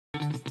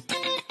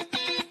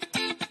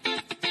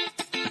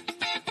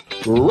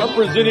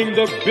Representing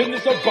the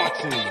business of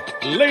boxing,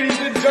 ladies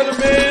and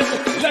gentlemen,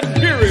 let's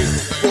hear it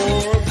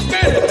for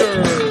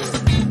Manager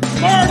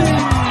Marty!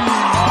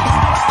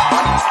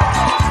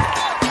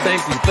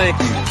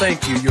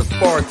 Thank you. You're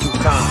far too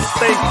kind.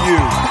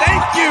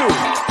 Thank you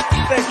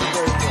very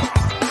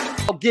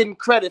much. Getting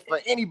credit for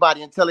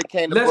anybody until it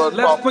came to Bud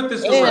Let's Crawford. put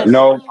this to rest.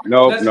 No.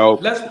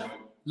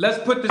 Let's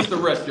put this to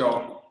rest,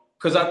 y'all.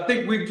 Because I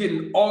think we're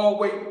getting all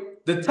way.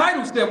 The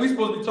title said we're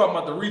supposed to be talking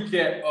about the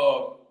recap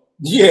of.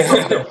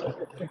 Yeah.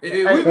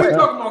 We've been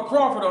talking about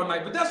Crawford all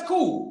night, but that's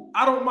cool.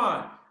 I don't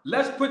mind.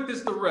 Let's put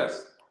this to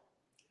rest.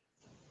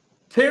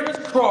 Terence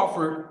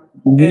Crawford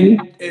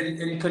and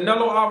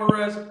Canelo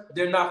Alvarez,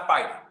 they're not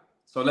fighting.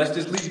 So let's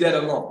just leave that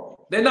alone.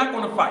 They're not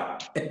going to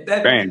fight.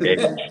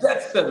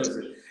 That settles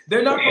it.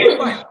 They're not going to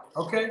fight.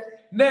 Okay?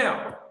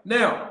 Now,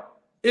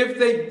 if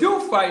they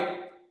do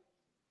fight,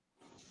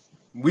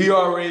 we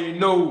already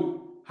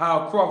know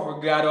how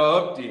Crawford got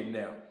up there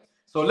now.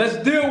 So let's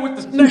deal with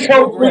the snack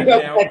program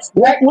now.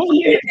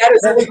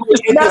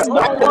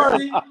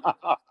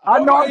 I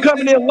know I'm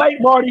coming in late,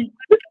 Marty,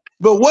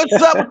 but what's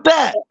up with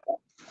that?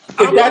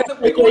 Is that a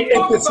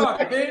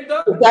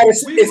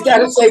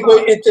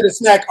segue into the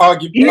snack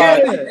argument?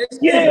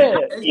 Yeah.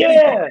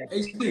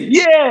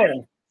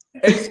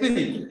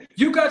 AC,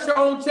 you got your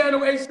own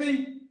channel,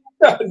 AC?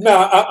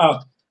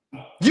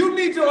 You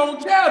need your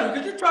own channel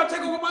because you're trying to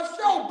take over my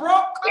show,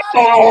 bro.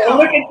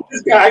 Look at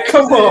this guy.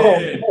 Come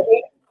on.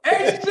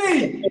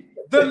 AC,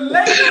 the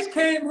ladies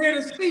came here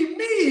to see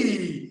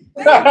me.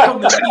 They didn't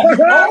come to see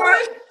you,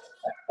 Otis.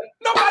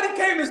 Nobody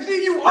came to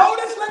see you,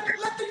 Otis. Let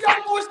the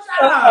young boys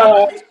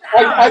shine.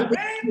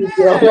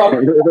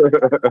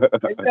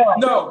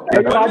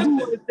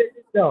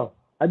 No.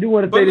 I do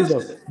want to say this,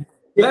 though.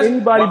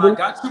 I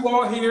got you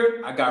all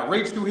here. I got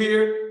Rachel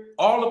here.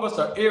 All of us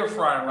are air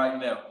frying right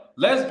now.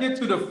 Let's get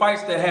to the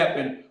fights that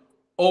happened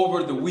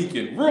over the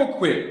weekend real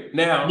quick.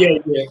 Now,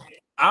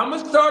 I'm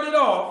going to start it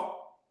off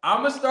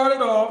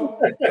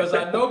because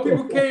I know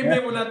people came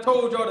here when I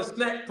told y'all the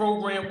snack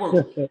program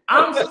works.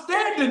 I'm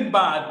standing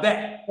by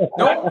that.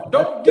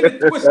 Don't get it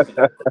twisted.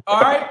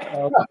 All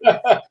right?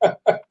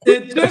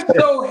 It just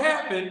so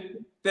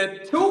happened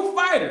that two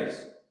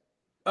fighters,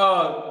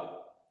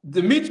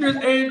 Demetrius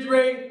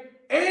Andrade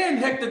and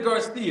Hector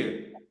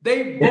Garcia,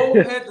 they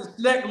both had the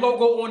snack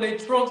logo on their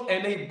trunks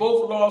and they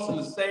both lost in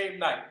the same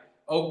night.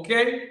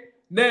 Okay?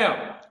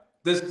 Now,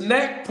 the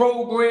snack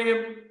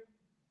program,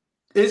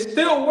 it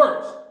still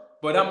works.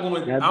 But I'm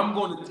going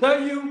to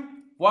tell you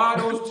why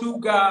those two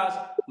guys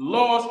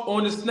lost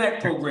on the snack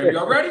program.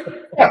 Y'all ready?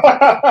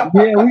 Yeah,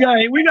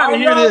 we gotta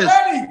hear this.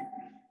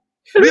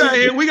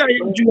 Ready? We gotta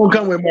hear what you gonna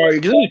come with,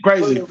 Mario, because this is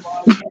crazy.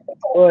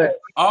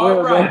 All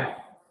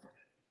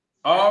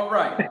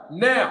right.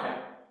 Now,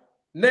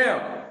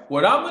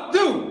 what I'm gonna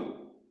do,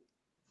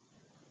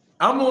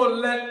 I'm gonna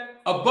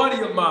let a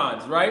buddy of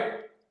mine,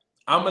 right?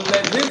 I'm gonna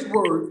let his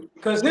words,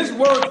 because his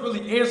words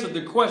really answered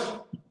the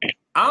question.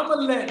 I'm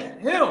gonna let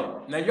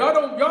him. Now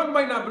y'all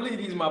might not believe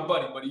he's my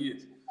buddy, but he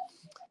is.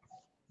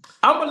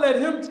 I'm gonna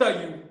let him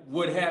tell you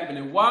what happened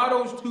and why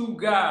those two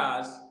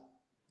guys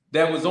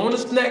that was on the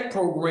snack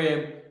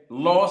program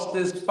lost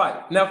this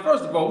fight. Now,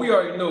 first of all, we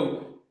already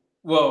know.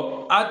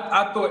 Well,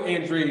 I thought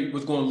Andrade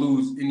was gonna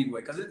lose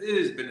anyway because it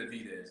is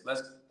Benavidez.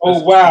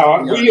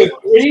 Wow, we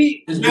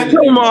agree.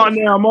 Come on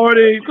now,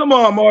 Marty.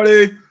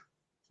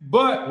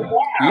 But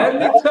let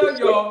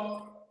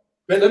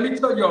me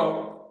tell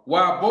y'all.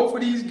 Why both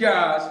of these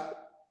guys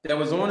that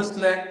was on the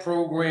snack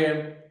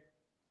program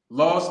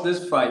lost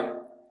this fight,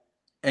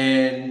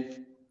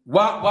 and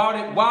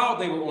while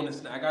they were on the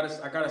snack, I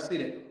gotta say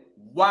that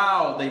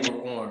while they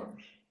were on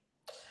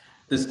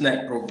the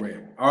snack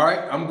program. All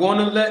right, I'm going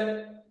to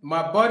let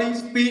my buddy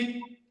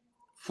speak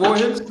for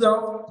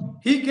himself.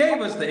 He gave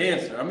us the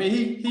answer. I mean,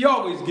 he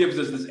always gives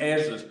us his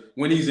answers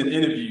when he's in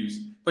interviews,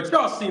 but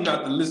y'all seem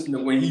not to listen to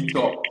when he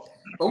talks.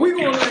 But we're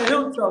gonna let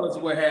him tell us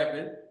what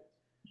happened.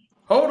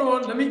 Hold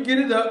on, let me get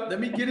it up.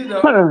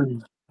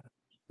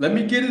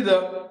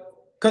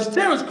 Because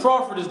Terence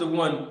Crawford is the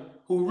one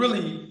who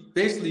really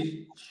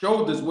basically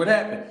showed us what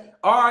happened.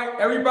 All right,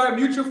 everybody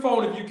mute your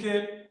phone if you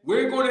can.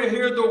 We're going to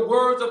hear the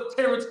words of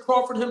Terence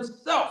Crawford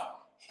himself.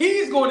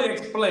 He's going to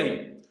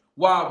explain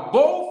why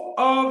both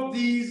of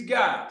these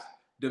guys,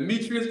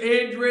 Demetrius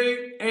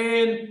Andrade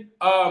and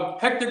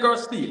Hector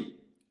Garcia,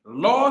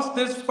 lost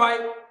their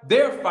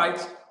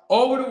fights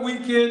over the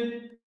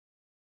weekend.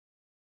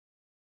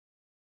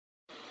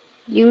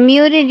 You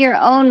muted your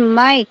own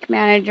mic,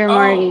 Manager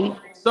Marty.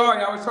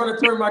 Sorry, I was trying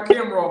to turn my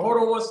camera off. Hold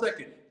on 1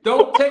 second.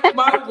 Don't take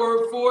my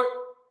word for it.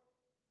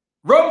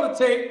 Roll the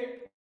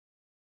tape.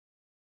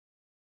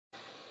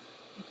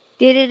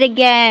 Did it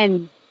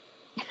again.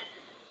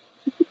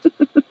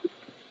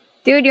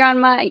 Dude, you're on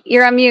mic.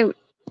 You're on mute.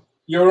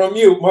 You're on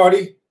mute,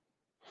 Marty.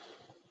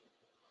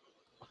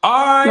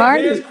 All right,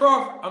 Marty. here's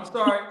Crawford. I'm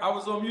sorry, I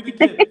was on mute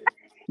again.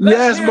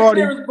 Yes,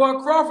 Marty. Terence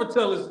Crawford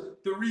tell us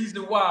the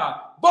reason why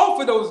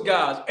both of those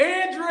guys,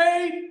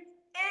 Andrade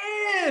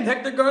and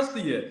Hector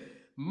Garcia,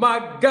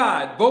 my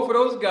God, both of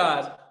those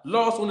guys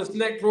lost on the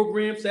snack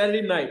program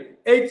Saturday night.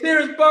 Hey,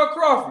 Terence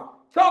Crawford,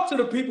 talk to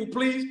the people,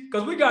 please,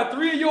 because we got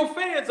 3 of your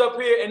fans up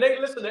here, and they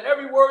listen to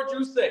every word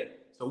you say.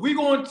 So we're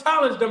going to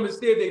challenge them and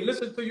see if they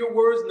listen to your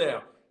words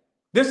now.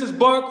 This is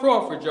Bud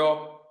Crawford,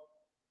 y'all.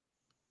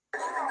 I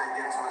don't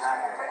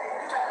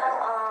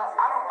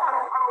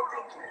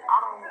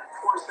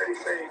want to say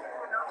it's an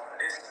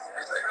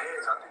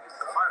edge. I think it's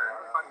a fighter.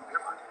 Everybody's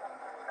different.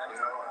 You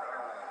know,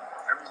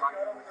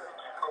 everybody's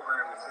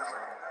program is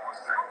different.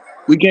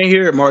 We can't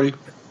hear it, Marty.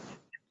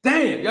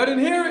 Damn, y'all didn't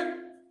hear it?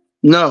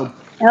 No.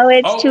 Oh,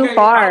 it's too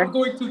far.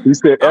 He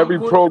said every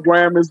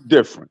program is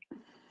different.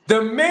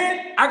 The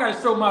man, I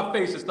gotta show my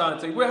face,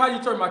 Estante. How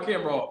you turn my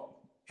camera off?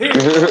 Here.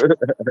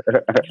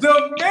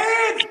 The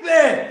man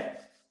said.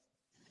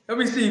 Let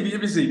me see.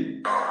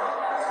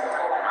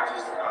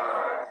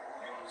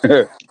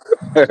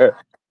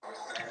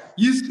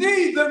 You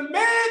see, the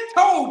man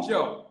told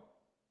you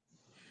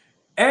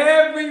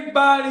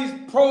everybody's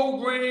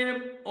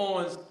program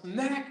on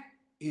snack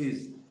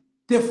is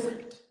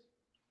different.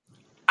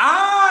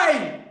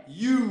 I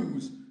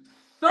use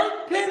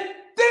certain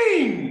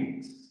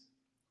things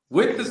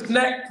with the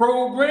snack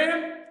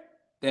program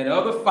that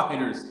other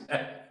fighters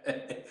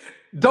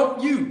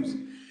don't use.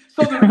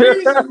 So the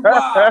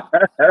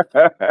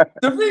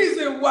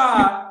reason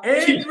why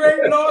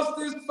Andre lost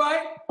this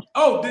fight.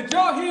 Oh, did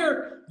y'all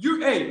hear?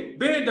 Hey,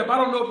 Band Up, I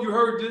don't know if you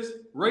heard this.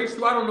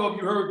 Rachel, I don't know if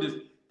you heard this.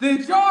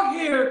 Did y'all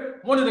hear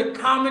one of the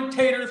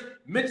commentators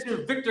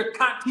mention Victor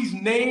Conti's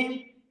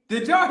name?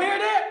 Did y'all hear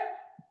that?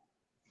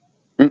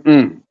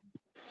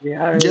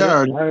 Yeah, I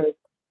heard.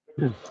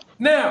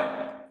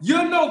 Now,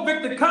 you know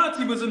Victor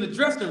Conti was in the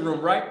dressing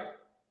room, right?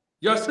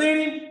 Y'all seen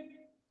him?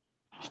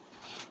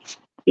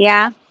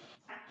 Yeah.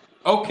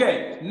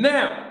 Okay,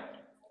 now,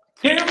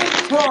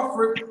 Terence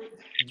Crawford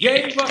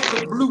gave us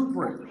the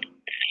blueprint.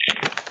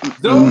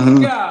 Those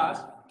guys,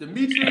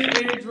 Demetrius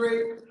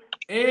Andrade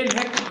and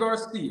Hector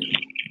Garcia,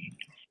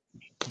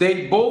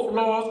 they both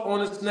lost on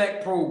the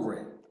snack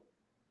program.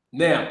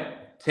 Now,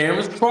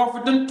 Terence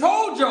Crawford done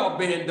told y'all,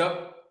 Band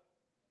Up.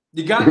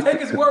 You got to take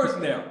his words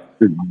now.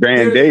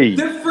 Band-Aid.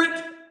 There's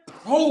different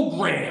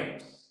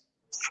programs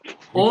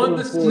on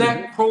the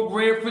snack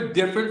program for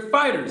different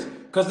fighters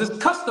because it's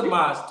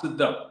customized to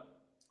them,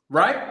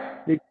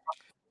 right?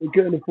 They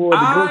couldn't afford the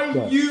good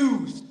stuff. I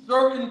use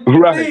certain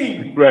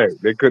things. Right.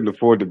 They couldn't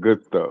afford the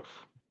good stuff.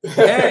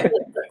 Hey,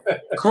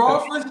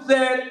 Crawford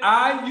said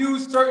I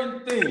use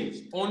certain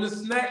things on the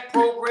snack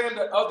program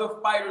that other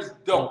fighters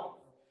don't.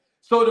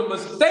 So the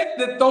mistake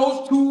that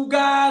those two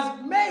guys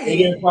made. They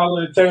didn't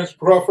follow the Terence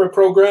Crawford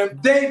program?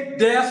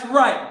 That's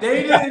right.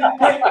 They didn't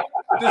take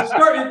the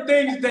certain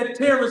things that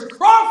Terence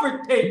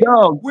Crawford takes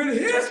with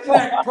his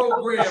snack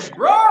program,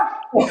 bro.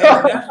 And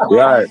that's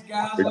why these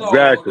guys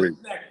exactly.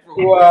 lost the snack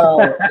program.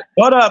 Wow.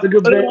 Hold up.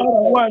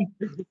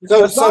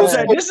 So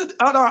this is.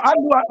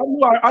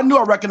 I knew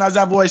I recognized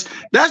that voice.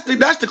 That's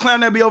the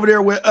clown that be over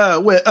there with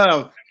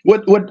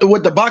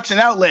the boxing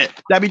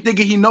outlet that be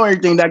thinking he know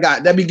everything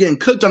that be getting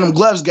cooked on them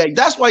gloves gate.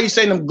 That's why he's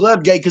saying them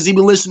glove gate because he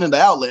be listening to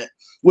the outlet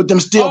with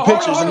them still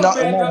pictures and not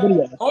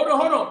video. Hold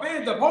on,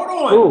 Band Up, hold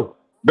on.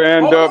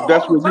 Band Up,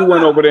 that's when you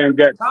went over there and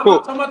got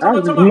cooked.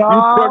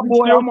 Nah,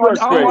 boy, I'm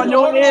on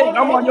your head.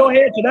 I'm on your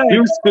head today.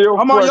 You still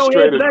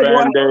frustrated,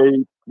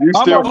 Band-Aid. You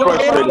still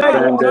frustrated,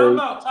 Band-Aid.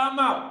 Time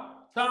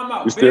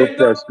out. You still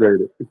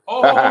frustrated.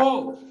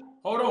 Hold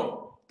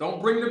on.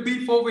 Don't bring the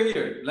beef over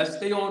here. Let's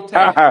stay on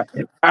task.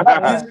 You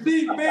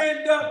see,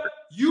 Band Up,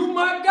 you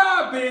my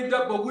guy, Band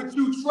Up, but what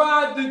you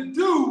tried to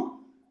do,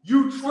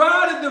 you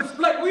tried to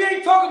deflect. We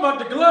ain't talking about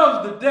the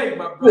gloves today,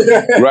 my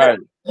brother. Right.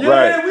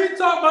 Yeah, we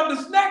talking about the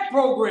snack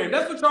program.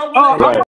 That's what y'all want.